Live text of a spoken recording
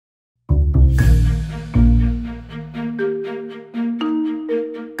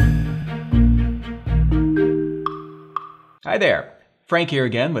Hi there, Frank here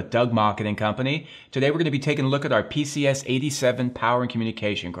again with Doug Mockett and Company. Today we're going to be taking a look at our PCS87 power and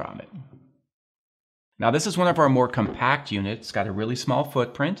communication grommet. Now this is one of our more compact units. It's got a really small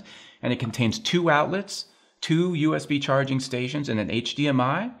footprint and it contains 2 outlets, 2 USB charging stations, and an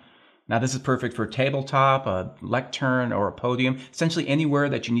HDMI. Now this is perfect for tabletop, a lectern, or a podium, essentially anywhere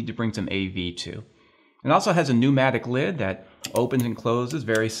that you need to bring some AV to. It also has a pneumatic lid that opens and closes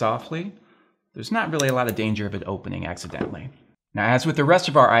very softly. There's not really a lot of danger of it opening accidentally. Now, as with the rest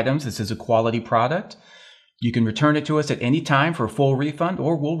of our items, this is a quality product. You can return it to us at any time for a full refund,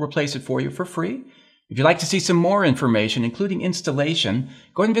 or we'll replace it for you for free. If you'd like to see some more information, including installation,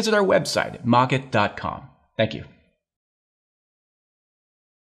 go ahead and visit our website at mockett.com. Thank you.